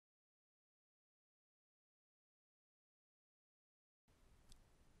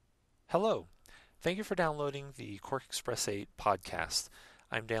Hello. Thank you for downloading the QuarkXPress 8 podcast.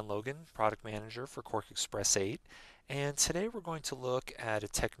 I'm Dan Logan, Product Manager for QuarkXPress 8, and today we're going to look at a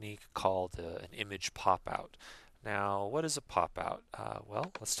technique called an image pop-out. Now, what is a pop-out?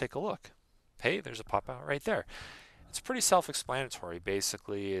 Well, let's take a look. Hey, there's a pop-out right there. It's pretty self-explanatory.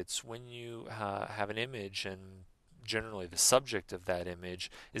 Basically, it's when you have an image and generally the subject of that image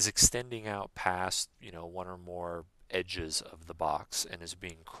is extending out past, one or more edges of the box and is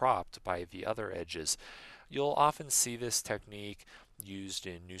being cropped by the other edges. You'll often see this technique used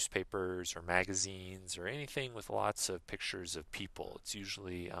in newspapers or magazines or anything with lots of pictures of people. It's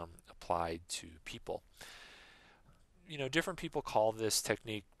usually applied to people. Different people call this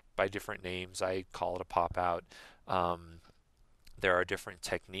technique by different names. I call it a pop out. Um, there are different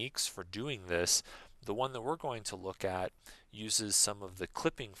techniques for doing this. The one that we're going to look at uses some of the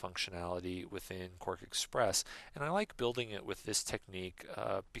clipping functionality within QuarkXPress, and I like building it with this technique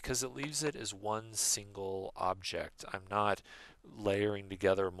because it leaves it as one single object. I'm not layering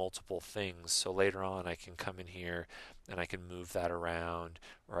together multiple things, so later on I can come in here and I can move that around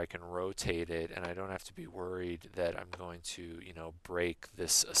or I can rotate it, and I don't have to be worried that I'm going to, break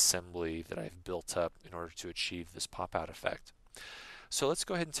this assembly that I've built up in order to achieve this pop-out effect. So let's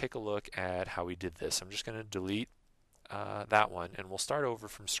go ahead and take a look at how we did this. I'm just going to delete that one and we'll start over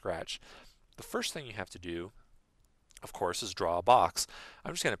from scratch. The first thing you have to do, of course, is draw a box.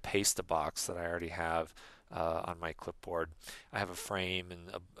 I'm just going to paste a box that I already have on my clipboard. I have a frame and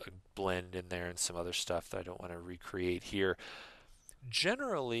a blend in there and some other stuff that I don't want to recreate here.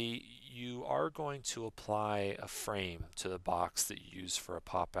 Generally, you are going to apply a frame to the box that you use for a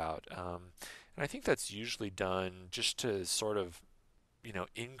pop-out. And I think that's usually done just to sort of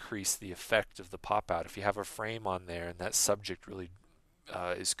increase the effect of the pop out. If you have a frame on there and that subject really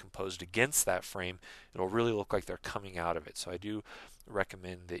is composed against that frame, it'll really look like they're coming out of it. So I do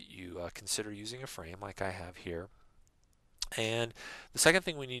recommend that you consider using a frame like I have here. And the second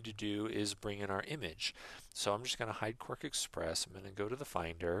thing we need to do is bring in our image. So I'm just going to hide QuarkXPress. I'm going to go to the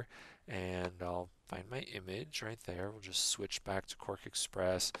Finder and I'll find my image right there. We'll just switch back to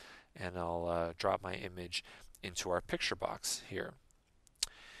QuarkXPress and I'll drop my image into our picture box here.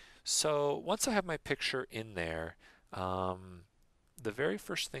 So once I have my picture in there, the very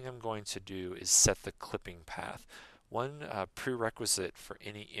first thing I'm going to do is set the clipping path. One prerequisite for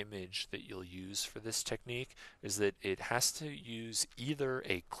any image that you'll use for this technique is that it has to use either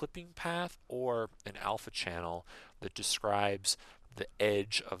a clipping path or an alpha channel that describes the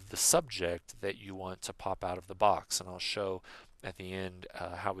edge of the subject that you want to pop out of the box. And I'll show at the end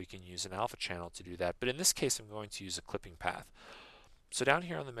how we can use an alpha channel to do that. But in this case, I'm going to use a clipping path. So down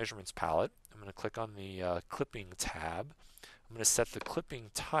here on the measurements palette, I'm going to click on the clipping tab. I'm going to set the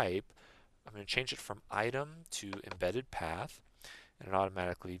clipping type. I'm going to change it from item to embedded path, and it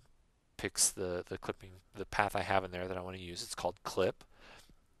automatically picks the path I have in there that I want to use. It's called clip.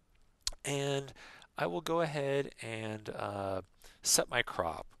 And I will go ahead and set my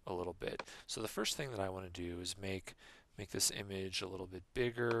crop a little bit. So the first thing that I want to do is make this image a little bit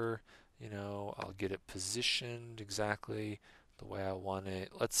bigger. I'll get it positioned exactly the way I want it.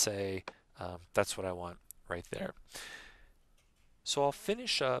 Let's say that's what I want right there. So I'll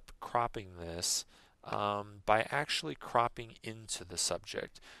finish up cropping this by actually cropping into the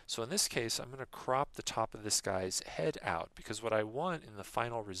subject. So in this case, I'm going to crop the top of this guy's head out because what I want in the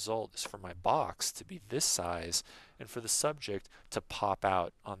final result is for my box to be this size and for the subject to pop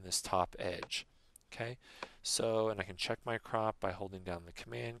out on this top edge. Okay, so and I can check my crop by holding down the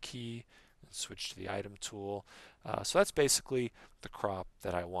command key and switch to the item tool. So that's basically the crop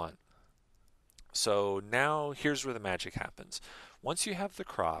that I want. So now here's where the magic happens. Once you have the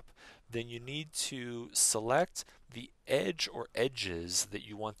crop, then you need to select the edge or edges that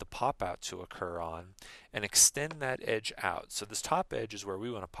you want the pop out to occur on and extend that edge out. So this top edge is where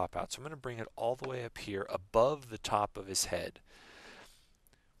we want to pop out. So I'm going to bring it all the way up here above the top of his head.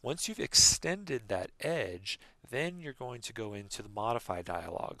 Once you've extended that edge, then you're going to go into the modify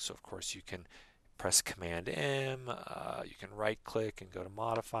dialog. So of course you can press Command M, you can right click and go to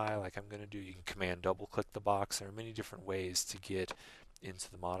modify like I'm going to do. You can Command double click the box. There are many different ways to get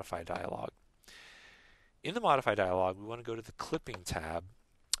into the modify dialog. In the modify dialog, we want to go to the clipping tab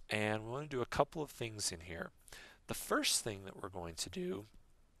and we want to do a couple of things in here. The first thing that we're going to do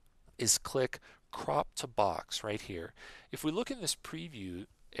is click crop to box right here. If we look in this preview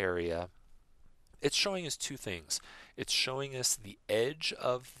area, it's showing us two things. It's showing us the edge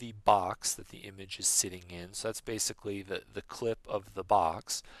of the box that the image is sitting in. So that's basically the clip of the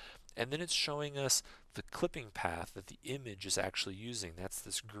box. And then it's showing us the clipping path that the image is actually using. That's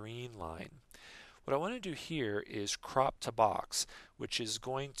this green line. What I want to do here is crop to box, which is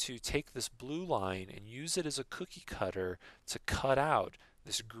going to take this blue line and use it as a cookie cutter to cut out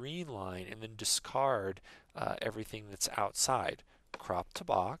this green line and then discard everything that's outside. Crop to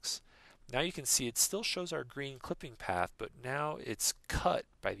box. Now you can see it still shows our green clipping path, but now it's cut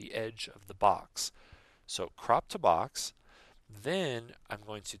by the edge of the box. So crop to box. Then I'm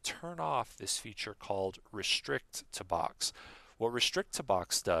going to turn off this feature called restrict to box. What restrict to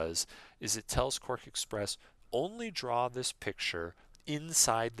box does is it tells QuarkXPress only draw this picture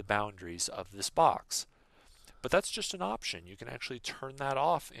inside the boundaries of this box. But that's just an option. You can actually turn that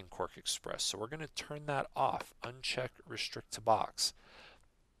off in QuarkXPress. So we're going to turn that off. Uncheck restrict to box.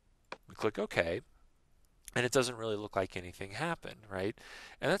 We click OK, and it doesn't really look like anything happened, right?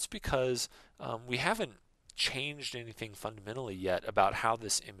 And that's because we haven't changed anything fundamentally yet about how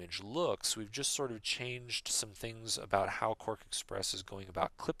this image looks. We've just sort of changed some things about how QuarkXPress is going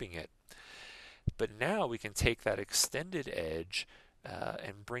about clipping it. But now we can take that extended edge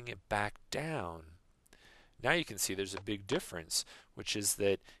and bring it back down. Now you can see there's a big difference, which is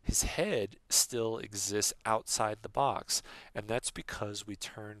that his head still exists outside the box, and that's because we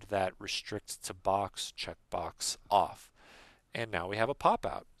turned that restrict to box checkbox off. And now we have a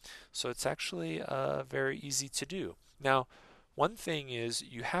pop-out. So it's actually very easy to do. Now, one thing is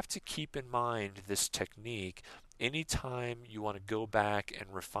you have to keep in mind this technique anytime you want to go back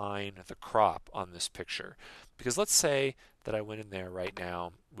and refine the crop on this picture. Because let's say that I went in there right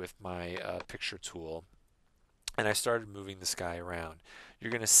now with my picture tool and I started moving this guy around.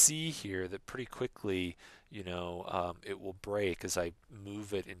 You're going to see here that pretty quickly, it will break as I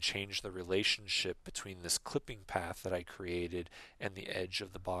move it and change the relationship between this clipping path that I created and the edge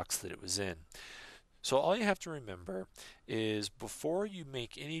of the box that it was in. So all you have to remember is before you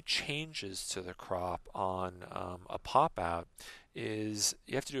make any changes to the crop on a pop-out is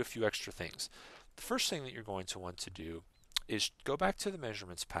you have to do a few extra things. The first thing that you're going to want to do is go back to the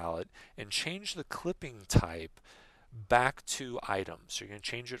measurements palette and change the clipping type back to item. So you're going to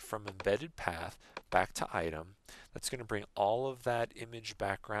change it from embedded path back to item. That's going to bring all of that image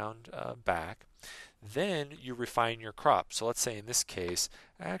background back. Then you refine your crop. So let's say in this case,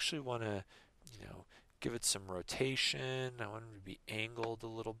 I actually want to, give it some rotation. I want it to be angled a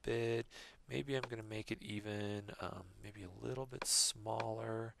little bit. Maybe I'm going to make it even maybe a little bit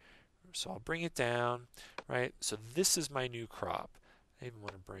smaller. So I'll bring it down, right? So this is my new crop. I even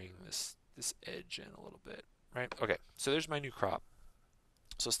want to bring this edge in a little bit, right? Okay, so there's my new crop.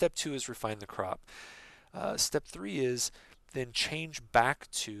 So step 2 is refine the crop. Step 3 is then change back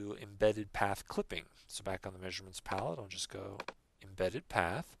to embedded path clipping. So back on the measurements palette, I'll just go embedded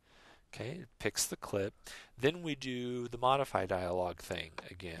path. Okay, it picks the clip. Then we do the modify dialog thing.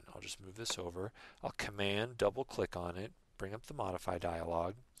 Again, I'll just move this over. I'll command double click on it, bring up the modify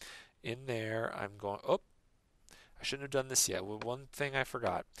dialog. In there, I'm going, I shouldn't have done this yet. Well, one thing I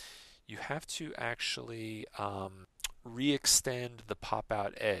forgot. You have to actually re-extend the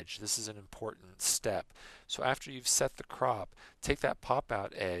pop-out edge. This is an important step. So after you've set the crop, take that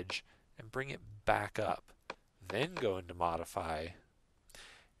pop-out edge and bring it back up. Then go into modify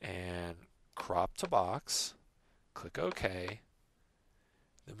and crop to box. Click OK.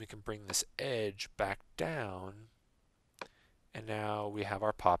 Then we can bring this edge back down. And now we have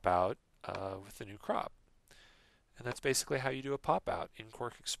our pop-out with the new crop. And that's basically how you do a pop-out in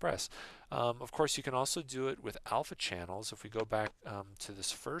QuarkXPress. Of course, you can also do it with alpha channels. If we go back to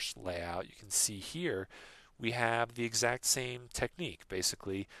this first layout, you can see here we have the exact same technique.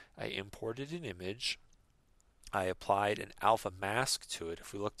 Basically, I imported an image. I applied an alpha mask to it.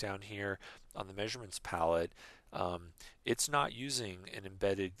 If we look down here on the measurements palette, it's not using an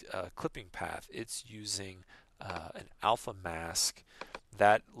embedded clipping path. It's using an alpha mask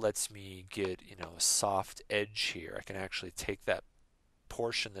that lets me get a soft edge here. I can actually take that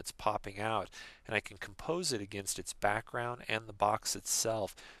portion that's popping out and I can compose it against its background and the box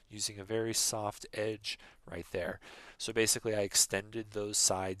itself using a very soft edge right there. So basically I extended those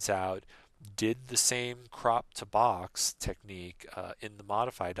sides out, did the same crop to box technique in the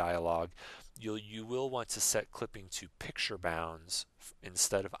modify dialog. You will want to set clipping to picture bounds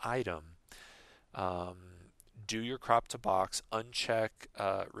instead of item. Do your crop to box, uncheck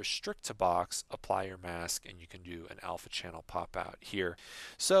restrict to box, apply your mask, and you can do an alpha channel pop out here.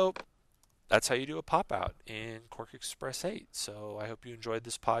 So that's how you do a pop out in QuarkXPress 8. So I hope you enjoyed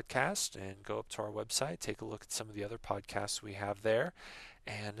this podcast, and go up to our website, take a look at some of the other podcasts we have there,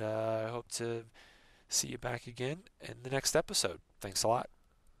 and I hope to see you back again in the next episode. Thanks a lot.